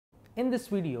In this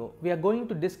video, we are going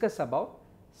to discuss about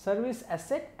service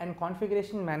asset and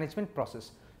configuration management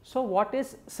process. So, what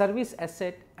is service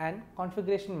asset and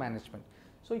configuration management?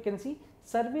 So, you can see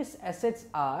service assets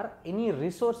are any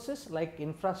resources like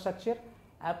infrastructure,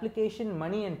 application,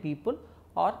 money and people,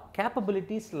 or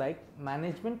capabilities like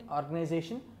management,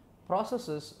 organization,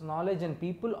 processes, knowledge and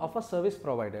people of a service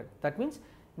provider. That means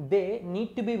they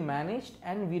need to be managed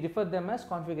and we refer them as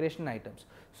configuration items.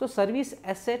 So, service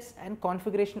assets and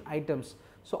configuration items,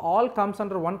 so all comes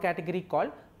under one category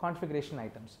called configuration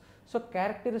items. So,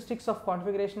 characteristics of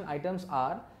configuration items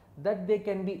are that they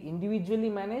can be individually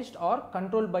managed or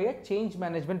controlled by a change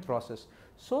management process.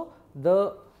 So,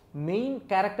 the main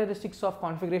characteristics of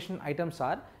configuration items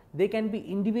are they can be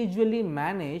individually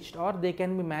managed or they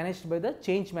can be managed by the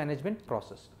change management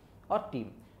process or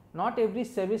team. Not every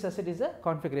service asset is a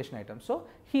configuration item. So,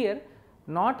 here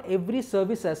not every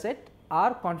service asset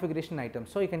are configuration items.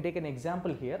 So, you can take an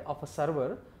example here of a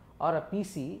server or a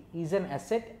PC is an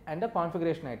asset and a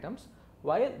configuration items,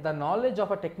 while the knowledge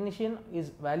of a technician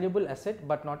is valuable asset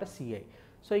but not a CI.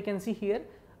 So, you can see here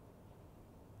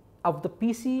of the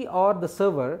PC or the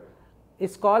server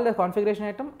is called a configuration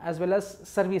item as well as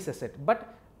service asset,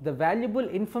 but the valuable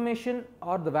information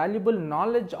or the valuable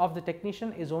knowledge of the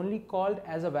technician is only called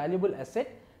as a valuable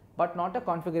asset but not a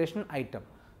configuration item.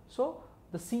 So,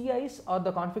 the CIs or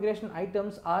the configuration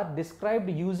items are described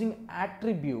using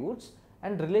attributes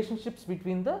and relationships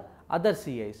between the other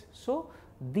CIs. So,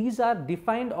 these are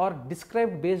defined or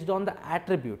described based on the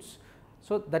attributes.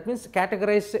 So, that means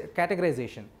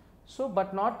categorization. So,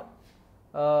 but not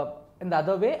in the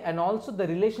other way, and also the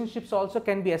relationships also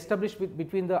can be established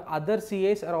between the other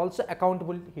CIs are also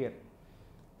accountable here.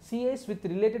 CIs with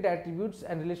related attributes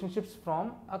and relationships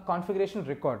from a configuration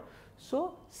record.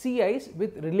 So, CIs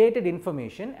with related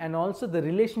information and also the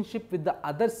relationship with the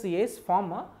other CIs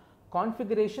form a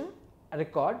configuration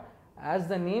record. As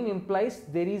the name implies,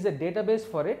 there is a database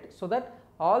for it, so that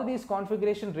all these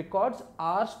configuration records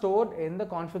are stored in the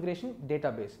configuration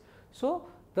database. So,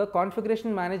 the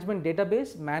configuration management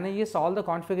database manages all the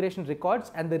configuration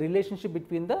records and the relationship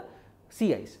between the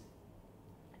CIs.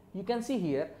 You can see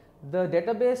here the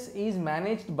database is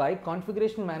managed by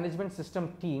configuration management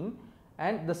system team,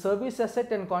 and the service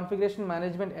asset and configuration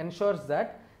management ensures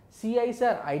that CIs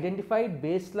are identified,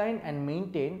 baseline and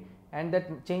maintained, and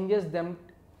that changes them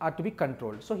are to be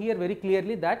controlled. So, here very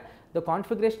clearly that the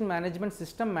configuration management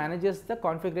system manages the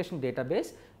configuration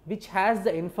database which has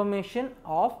the information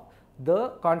of the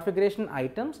configuration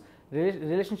items,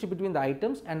 relationship between the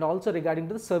items and also regarding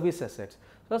to the service assets.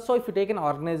 So, if you take an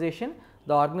organization,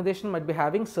 the organization might be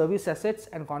having service assets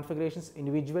and configurations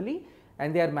individually,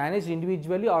 and they are managed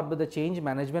individually or by the change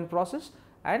management process,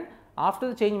 and after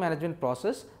the change management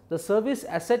process the service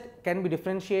asset can be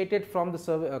differentiated from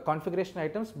the configuration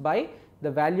items by the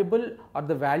valuable or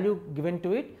the value given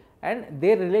to it, and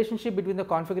their relationship between the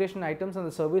configuration items and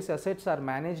the service assets are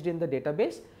managed in the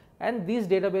database, and these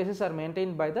databases are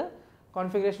maintained by the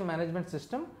configuration management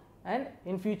system, and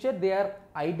in future they are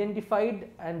identified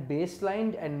and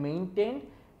baselined and maintained,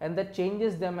 and the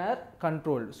changes them are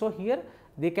controlled. So, here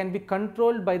they can be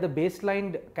controlled by the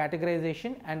baselined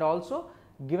categorization and also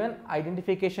given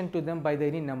identification to them by the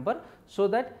any number, so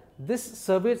that this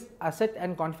service asset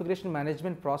and configuration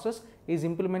management process is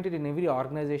implemented in every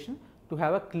organization to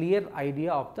have a clear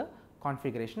idea of the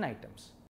configuration items.